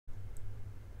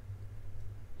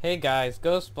Hey guys,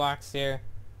 ghostblockz here.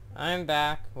 I'm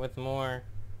back with more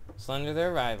Slender the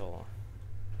Arrival.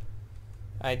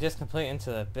 I just completed Into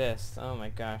the Abyss. Oh my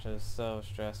gosh, it was so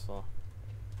stressful.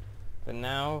 But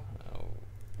now,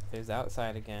 there's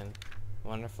outside again.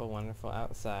 Wonderful, wonderful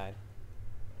outside.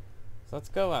 So let's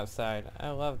go outside.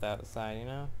 I love the outside, you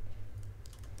know?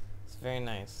 It's very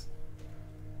nice.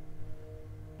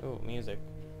 Ooh, music.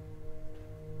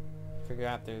 Figure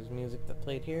out there's music that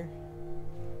played here.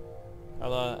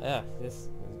 Although, yeah, this is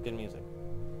good music.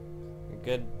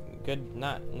 Good,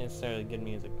 not necessarily good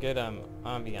music. Good,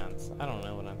 ambiance. I don't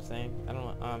know what I'm saying. I don't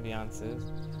know what ambiance is.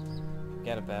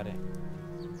 Forget about it.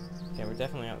 Okay, we're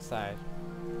definitely outside.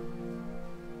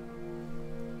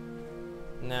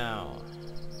 Now,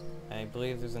 I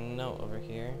believe there's a note over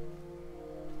here.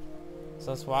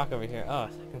 So let's walk over here. Oh,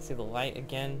 I can see the light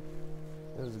again.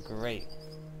 This is great.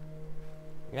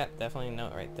 Yep, definitely a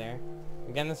note right there.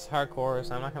 Again, this is hardcore,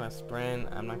 so I'm not gonna sprint.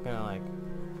 I'm not gonna like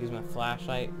use my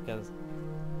flashlight because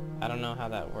I don't know how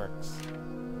that works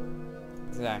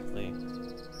exactly.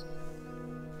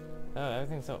 Oh,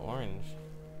 everything's so orange.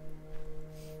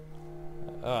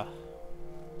 Ugh.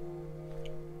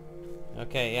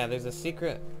 Okay, yeah, there's a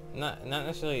secret. Not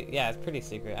necessarily. Yeah, it's pretty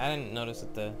secret. I didn't notice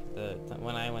it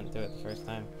when I went through it the first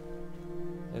time.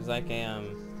 There's like a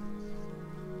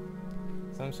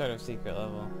some sort of secret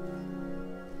level.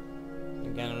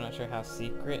 Again, I'm not sure how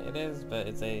secret it is, but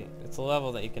it's a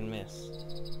level that you can miss.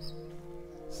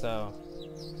 So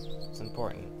it's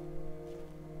important.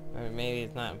 Or maybe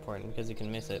it's not important because you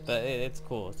can miss it, but it's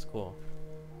cool. It's cool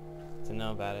to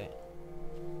know about it.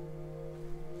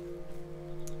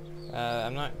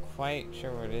 I'm not quite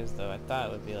sure where it is though. I thought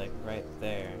it would be like right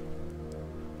there.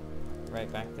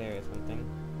 Right back there or something.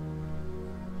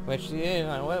 Which,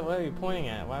 yeah, what are you pointing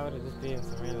at? Why would it just be in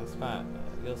some random spot?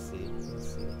 You'll see. You'll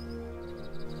see.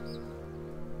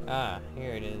 Ah,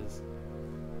 here it is.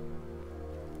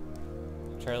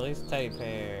 Charlie's teddy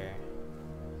bear.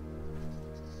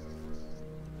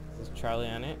 This is Charlie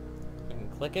on it. You can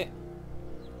click it.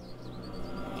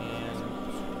 And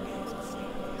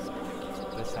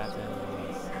this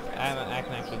happens. I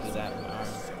can actually do that with my arm.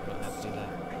 I don't have to do that.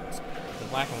 The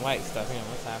black and white stuff, you know,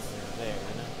 what's happening there,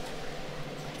 you know?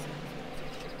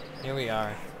 Here we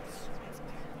are.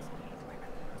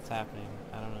 What's happening?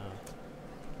 I don't know.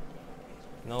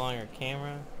 No longer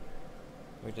camera.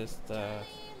 We're just, There's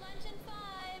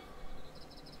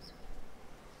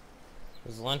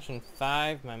lunch in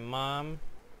 5. My mom.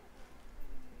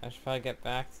 I should probably get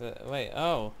back to... Wait,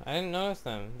 oh. I didn't notice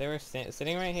them. They were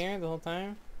sitting right here the whole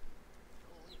time?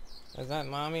 Is that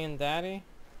mommy and daddy?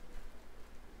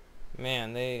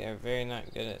 Man, they are very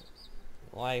not good at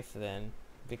life then.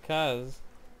 Because...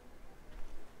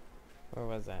 Where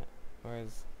was that? Where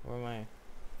am I?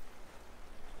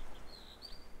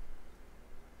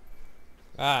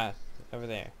 Ah, over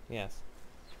there. Yes.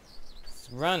 Let's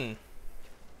run.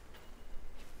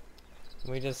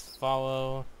 We just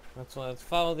follow. Let's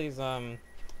follow these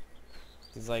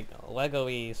like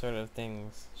Lego-y sort of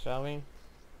things, shall we?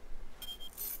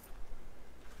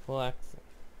 Flex.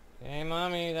 Hey,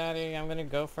 mommy, daddy, I'm gonna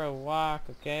go for a walk.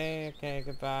 Okay, okay,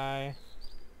 goodbye.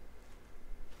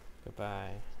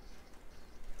 Goodbye.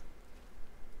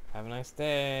 Have a nice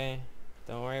day.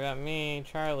 Don't worry about me,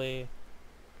 Charlie.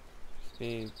 Just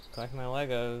be collecting my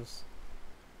Legos.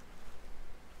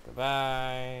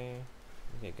 Goodbye.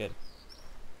 Okay, good.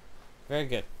 Very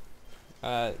good.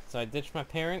 So I ditched my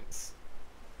parents.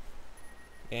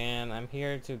 And I'm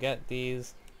here to get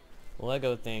these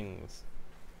Lego things.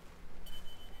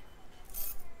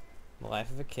 The life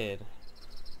of a kid.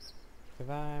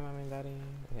 Goodbye, mommy and daddy.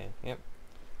 Okay, yep.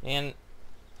 And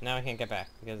now I can't get back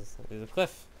because there's a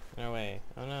cliff in our way.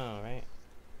 Oh no, right?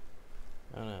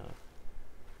 Oh no.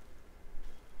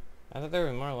 I thought there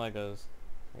were more Legos.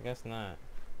 I guess not.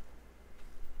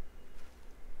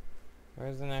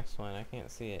 Where's the next one? I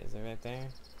can't see it. Is it right there?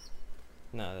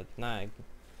 No, that's not.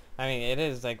 I mean, it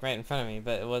is like right in front of me,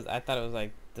 but I thought it was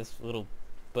like this little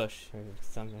bush or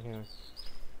something here.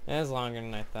 It is longer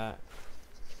than I thought.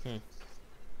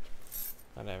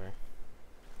 Whatever.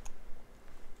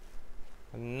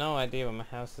 I have no idea what my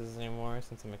house is anymore.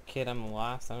 Since I'm a kid, I'm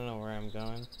lost. I don't know where I'm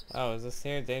going. Oh, is this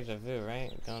here? Deja vu,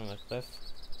 right? Going to the cliff?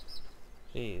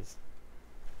 Jeez.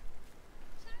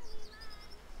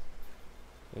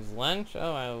 There's lunch?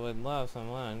 Oh, I would love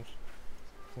some lunch.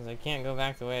 Since I can't go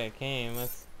back the way I came,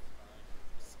 let's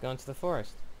go into the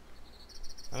forest.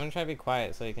 I'm gonna try to be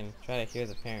quiet so you can try to hear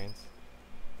the parents.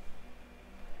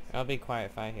 I'll be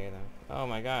quiet if I hear them. Oh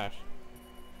my gosh.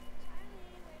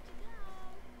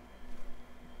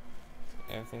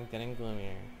 Everything's getting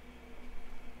gloomier.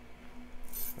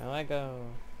 My Lego.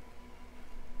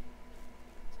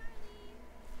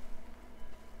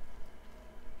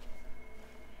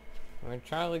 Where'd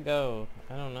Charlie go?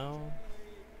 I don't know.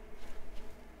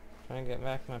 Trying to get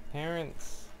back my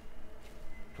parents.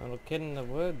 Little kid in the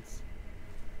woods.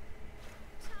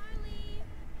 Charlie!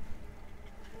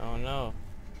 Oh no.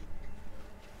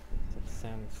 Is that the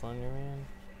sound of Slender Man?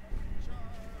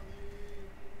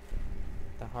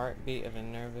 The heartbeat of a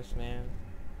nervous man.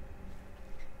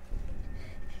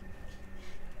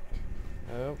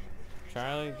 Oh,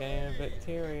 Charlie getting a bit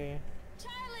teary.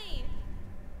 Charlie!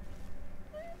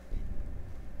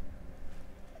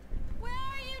 Where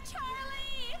are you,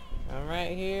 Charlie? I'm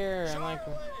right here. I'm like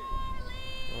Charlie!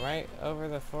 right over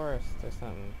the forest or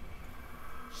something.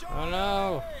 Oh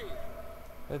no!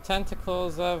 The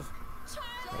tentacles of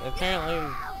Charlie!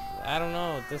 apparently, I don't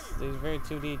know. These very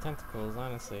 2D tentacles,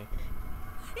 honestly.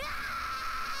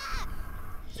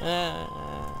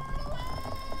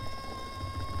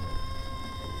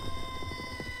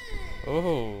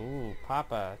 Ooh,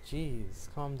 Papa, jeez,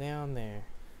 calm down there.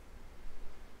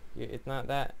 It's not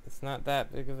that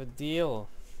big of a deal.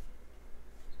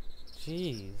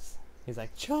 Jeez. He's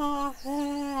like, Charlie!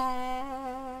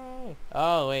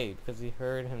 Oh, wait, because he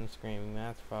heard him screaming.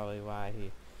 That's probably why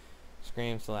he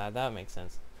screams so loud. That would make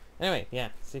sense. Anyway, yeah,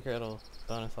 secret little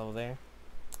bonus level there.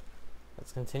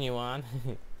 Let's continue on.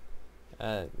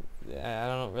 I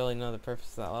don't really know the purpose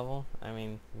of that level. I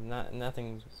mean,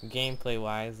 nothing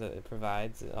gameplay-wise that it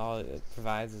provides. All it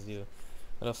provides is you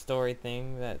a little story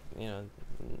thing that, you know,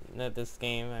 that this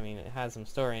game, I mean, it has some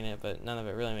story in it, but none of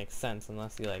it really makes sense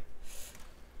unless you, like,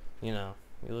 you know,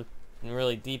 you look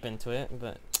really deep into it.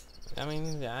 But I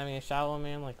mean, a shallow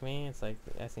man like me, it's like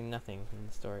I see nothing in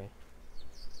the story.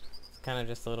 It's kind of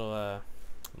just a little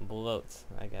bloat,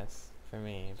 I guess, for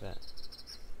me. But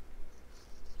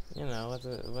you know, what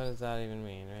does that even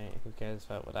mean, right? Who cares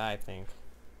about what I think?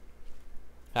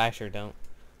 I sure don't.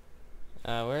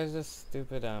 Where's this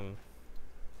stupid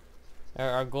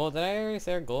our goal? Did I already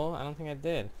say our goal? I don't think I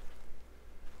did.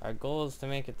 Our goal is to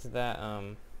make it to that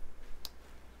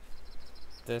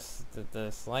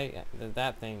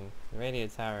that thing, the radio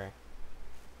tower,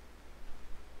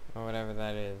 or whatever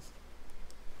that is.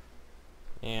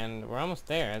 And we're almost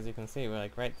there, as you can see. We're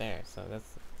like right there, so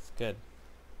it's good.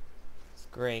 It's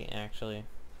great, actually.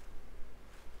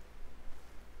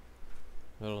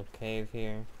 Little cave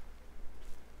here.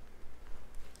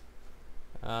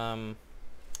 Pretty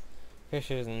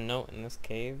sure there's a note in this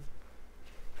cave.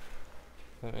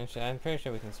 I'm pretty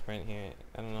sure we can sprint here.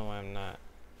 I don't know why I'm not.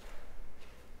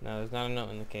 No, there's not a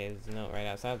note in the cave. There's a note right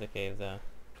outside the cave, though.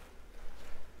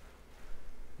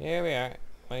 Here we are.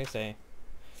 What do you say?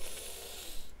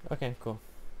 Okay, cool.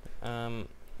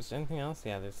 Is there anything else?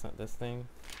 Yeah, there's this thing.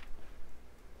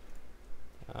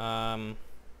 And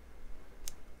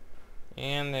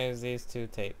there's these two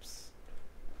tapes.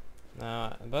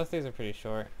 Now, both these are pretty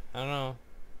short. I don't know.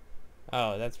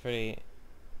 Oh, that's pretty...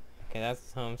 Okay,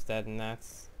 that's Homestead, and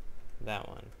that's that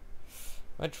one.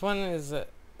 Which one is the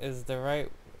right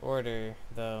order,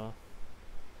 though?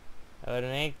 It would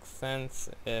make sense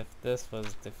if this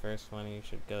was the first one you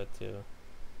should go to.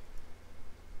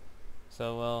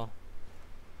 So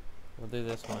we'll do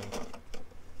this one.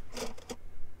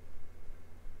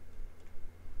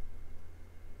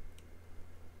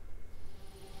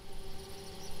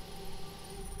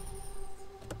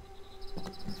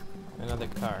 Another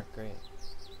car, great.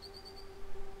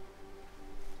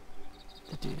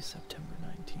 The date is September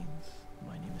 19th.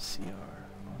 My name is CR,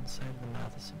 on site of the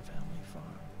Matheson family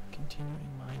farm,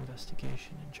 continuing my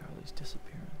investigation in Charlie's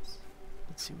disappearance.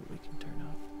 Let's see what we can turn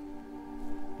up.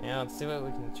 Yeah, let's see what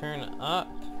we can turn up.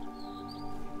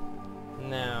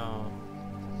 Now,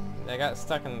 I got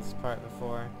stuck in this part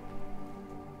before,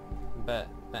 but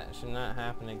that should not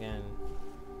happen again.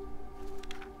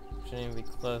 Shouldn't even be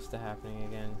close to happening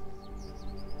again.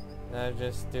 That was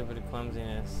just stupid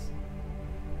clumsiness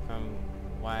from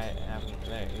why it happened.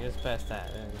 There, you just press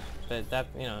that. But that,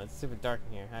 you know, it's super dark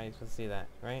in here. How are you supposed to see that,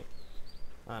 right?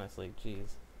 Honestly,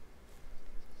 jeez.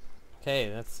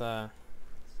 Okay, let's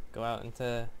go out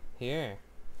into here.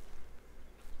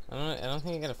 I don't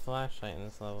think you get a flashlight in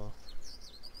this level.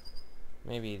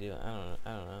 Maybe you do. I don't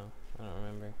know. I don't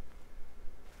remember.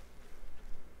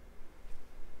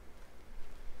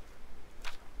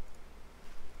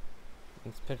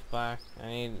 It's pitch black. I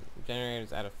need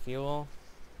generators out of fuel.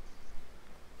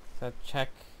 So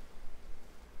check.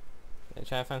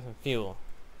 Try to find some fuel.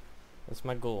 That's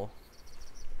my goal.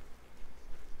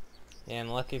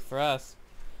 And lucky for us,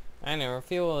 I know where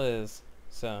fuel is.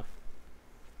 So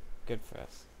good for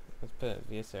us. Let's put a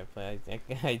VSR play.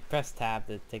 I pressed tab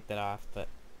to take that off, but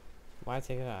why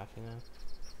take it off, you know?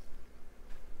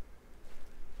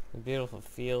 A beautiful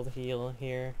field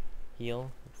here.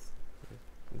 It's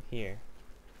here.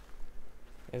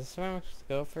 Is this where I'm supposed to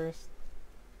go first?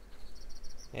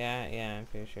 Yeah, I'm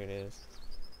pretty sure it is.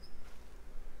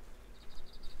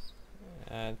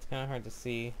 It's kind of hard to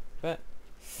see, but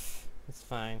it's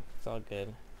fine. It's all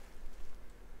good.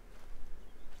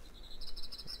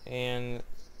 And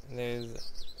there's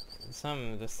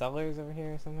the cellars over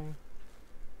here or something.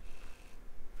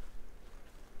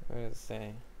 What does it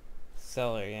say?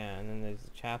 Cellar, yeah. And then there's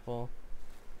the chapel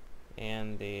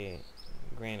and the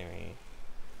granary.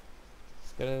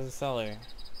 Let's go to the cellar.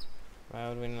 Why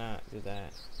would we not do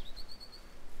that?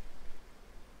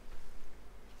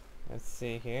 Let's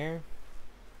see here.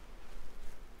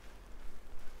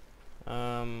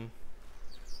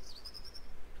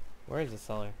 Where is the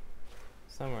cellar?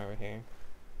 Somewhere over here.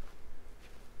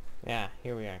 Yeah,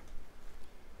 here we are.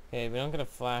 Okay, we don't get a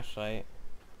flashlight.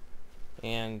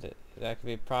 And that could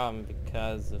be a problem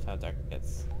because of how dark it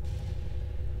gets.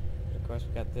 Of course,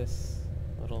 we got this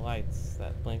little lights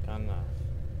that blink on and off.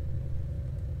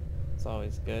 It's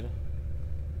always good.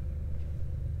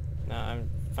 Now I'm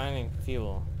finding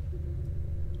fuel.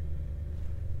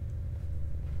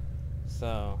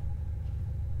 So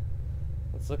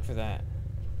let's look for that.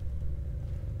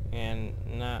 And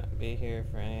not be here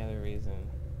for any other reason.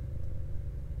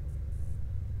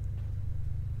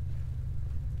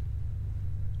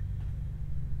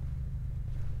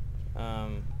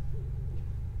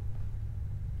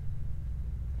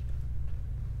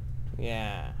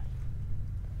 Yeah.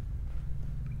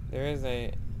 There is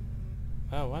a...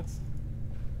 Oh, what's...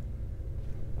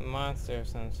 a monster of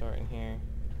some sort in here.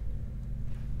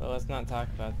 But let's not talk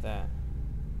about that.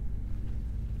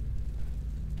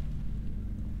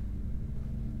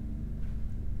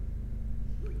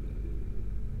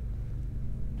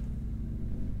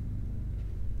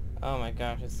 Oh my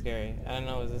gosh, it's scary. I don't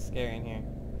know, is this scary in here?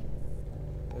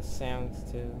 The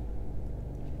sounds too.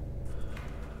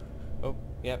 Oh,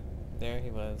 yep, there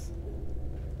he was.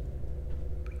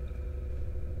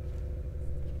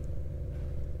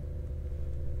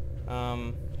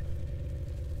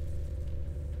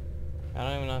 I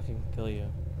don't even know if he can kill you.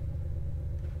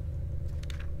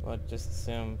 Well, just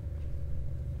assume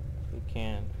he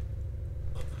can.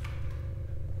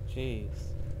 Jeez.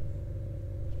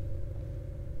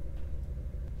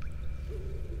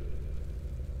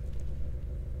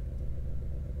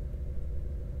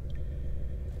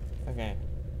 Okay.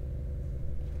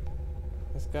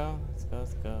 Let's go, let's go,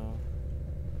 let's go.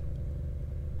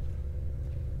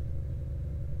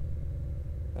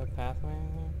 Is that a pathway in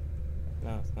here?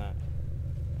 No, it's not.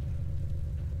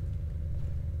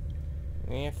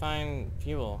 We need to find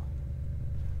fuel.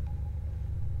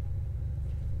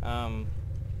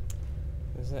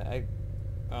 Is it,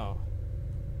 oh.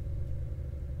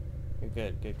 You're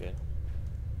good, good, good.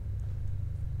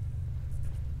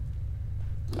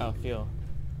 Oh, fuel.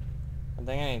 I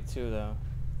think I need 2 though.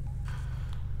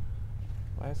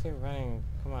 Why is he running?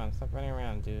 Come on, stop running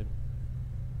around, dude.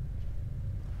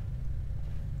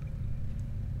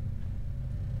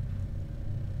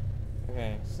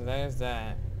 Okay, so that is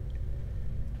that.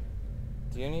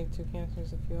 Do you need 2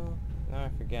 canisters of fuel? No, I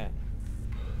forget.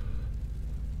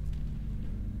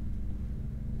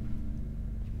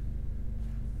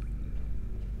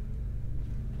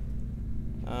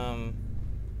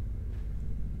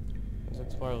 Let's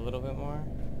explore a little bit more.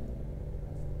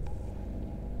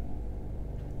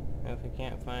 And if we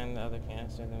can't find the other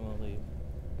canister, then we'll leave.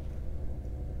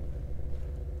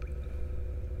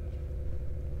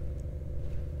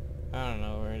 I don't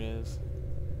know where it is.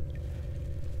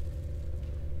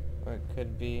 Or it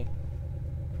could be.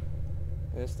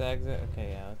 This the exit?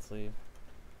 Okay, yeah, let's leave.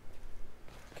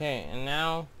 Okay, and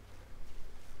now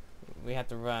we have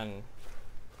to run.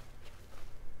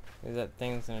 Because that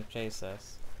thing's gonna chase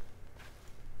us.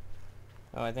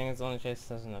 Oh, I think it's only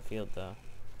chasing us in the field though.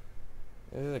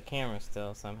 This is a camera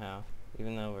still somehow,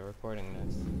 even though we're recording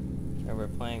this. Or we're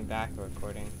playing back the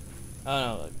recording. Oh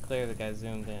no, clearly the guy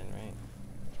zoomed in, right?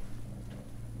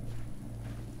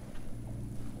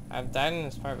 I've died in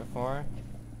this part before,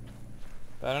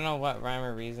 but I don't know what rhyme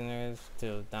or reason there is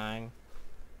to dying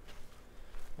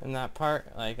in that part.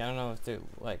 Like, I don't know if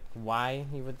like why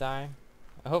he would die.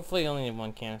 Hopefully you only need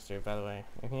 1 canister, by the way.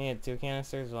 If you need 2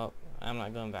 canisters, well, I'm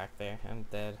not going back there. I'm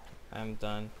dead. I'm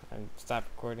done. I stopped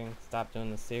recording, stopped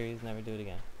doing the series, never do it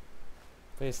again.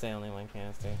 Please say only 1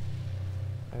 canister.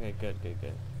 Okay, good, good,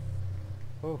 good.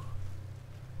 Whew.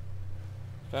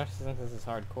 Especially since this is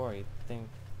hardcore, you'd think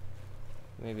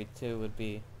maybe 2 would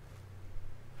be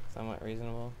somewhat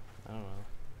reasonable. I don't know.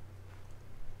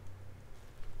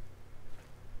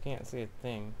 Can't see a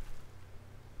thing.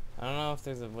 I don't know if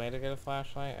there's a way to get a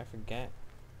flashlight. I forget.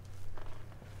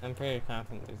 I'm pretty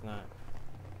confident there's not.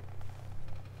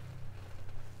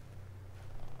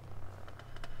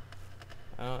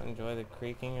 I don't enjoy the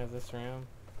creaking of this room,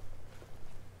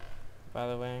 by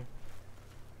the way.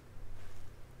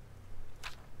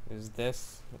 There's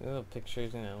this, little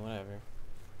pictures, you know, whatever.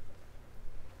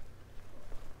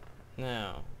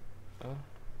 Now, oh,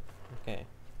 okay.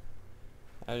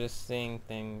 I was just seeing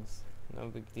things, no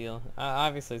big deal.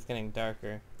 Obviously it's getting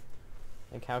darker.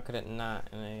 Like, how could it not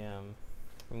in a,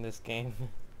 in this game?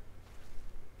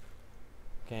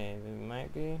 Okay, there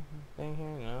might be a thing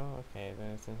here, no? Okay, then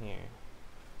it's in here.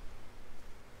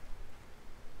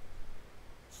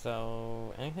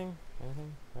 So, anything?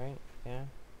 Anything? Right? Yeah?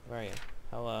 Where are you?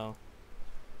 Hello.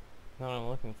 That's what I'm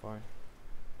looking for.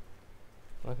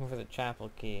 I'm looking for the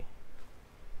chapel key.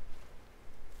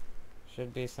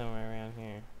 Should be somewhere around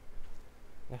here.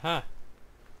 Aha!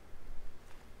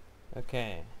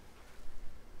 Okay.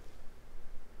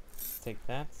 Let's take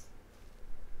that.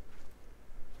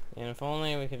 And if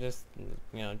only we could just,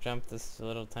 you know, jump this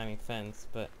little tiny fence,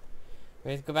 but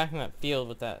we have to go back in that field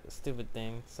with that stupid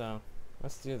thing, so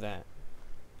let's do that.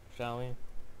 Shall we?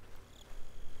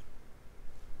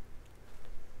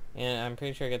 And I'm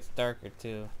pretty sure it gets darker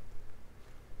too.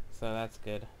 So that's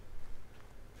good.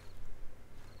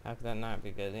 How could that not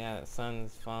be good? Yeah, the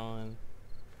sun's falling.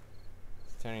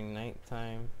 It's turning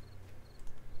nighttime.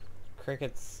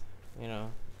 Crickets, you know,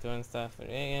 doing stuff.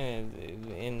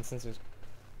 And since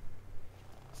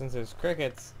there's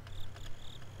crickets,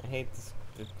 I hate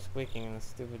the squeaking in the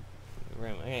stupid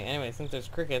room. Okay, anyway, since there's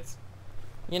crickets,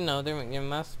 you know, there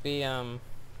must be, there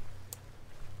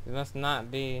must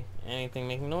not be anything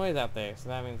making noise out there, so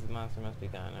that means the monster must be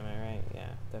gone. Am I right? Yeah,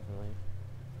 definitely.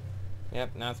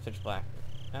 Yep, now it's pitch black.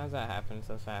 How does that happen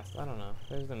so fast? I don't know.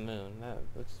 There's the moon. That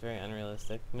looks very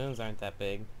unrealistic. Moons aren't that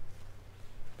big.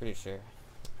 Pretty sure.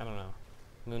 I don't know.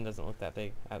 Moon doesn't look that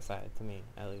big outside, to me,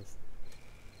 at least.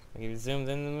 Like, if you zoomed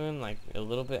in the moon, like, a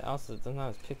little bit, also, it's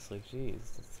not as pixely. Jeez,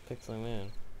 it's a pixely moon.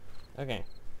 Okay.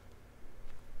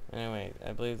 Anyway,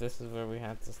 I believe this is where we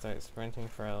have to start sprinting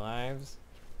for our lives.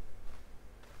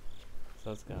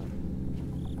 So let's go.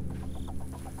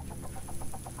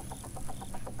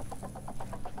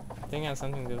 I think it has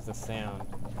something to do with the sound.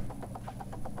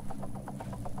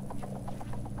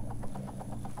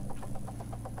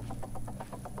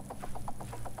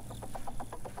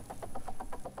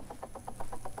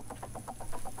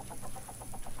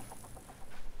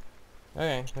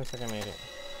 Okay, looks like I made it.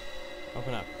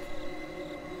 Open up.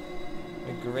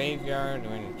 A graveyard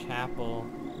or in a chapel.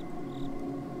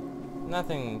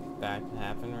 Nothing bad could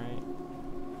happen, right?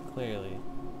 Clearly.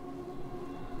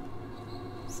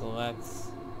 So let's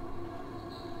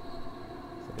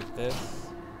look at this.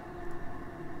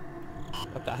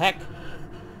 What the heck?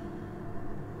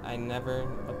 I never...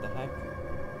 What the heck?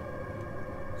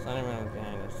 Slenderman was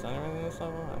behind us. Slenderman in this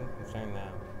level? I'm concerned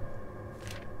now.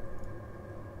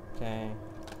 Okay.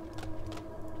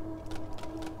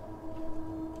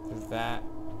 There's that.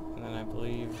 And then I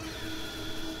believe...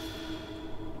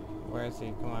 Where is he?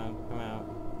 Come on, come out.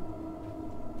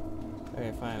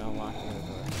 Okay, fine, I'll lock the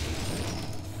door.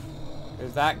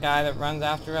 There's that guy that runs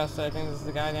after us, so I think this is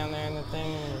the guy down there in the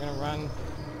thing, and we're gonna run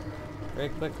very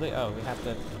quickly. Oh, we have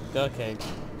to... Okay,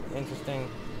 interesting.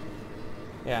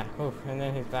 Yeah, oof, and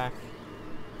then he's back.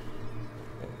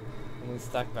 And he's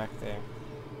stuck back there.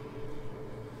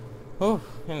 Oof,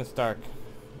 and it's dark.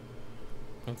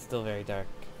 It's still very dark.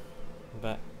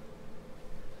 But...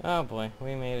 Oh boy,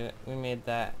 we made it. We made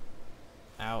that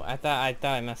out. I thought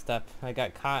I messed up. I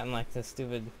got caught in like this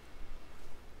stupid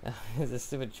this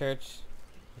stupid church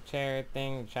chair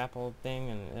thing, chapel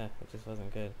thing, and it just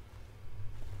wasn't good.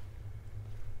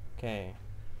 Okay.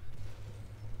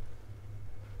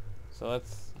 So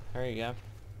let's hurry up.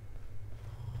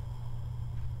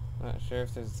 Not sure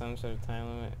if there's some sort of time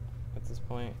limit at this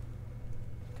point.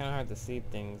 Kinda hard to see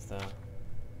things though.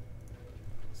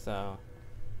 So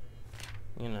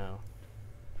you know.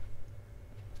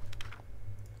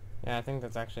 Yeah, I think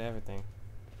that's actually everything.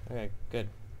 Okay, good.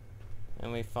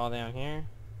 And we fall down here.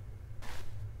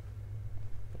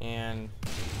 And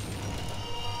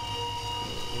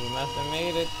we must have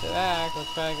made it back.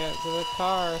 Let's try to get to the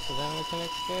car so then we can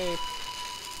escape.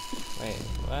 Wait,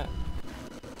 what?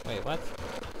 Wait, what?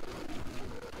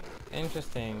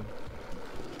 Interesting.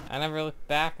 I never looked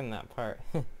back in that part.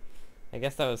 I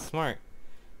guess that was smart.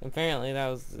 Apparently that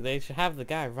was, they should have the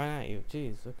guy run at you.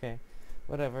 Jeez, okay.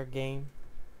 Whatever, game.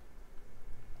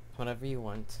 Whatever you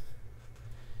want.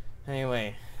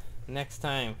 Anyway, next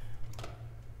time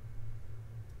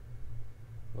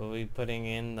we'll be putting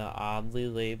in the oddly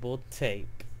labeled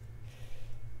tape.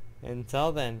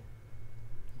 Until then,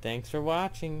 thanks for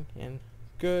watching and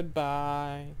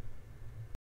goodbye.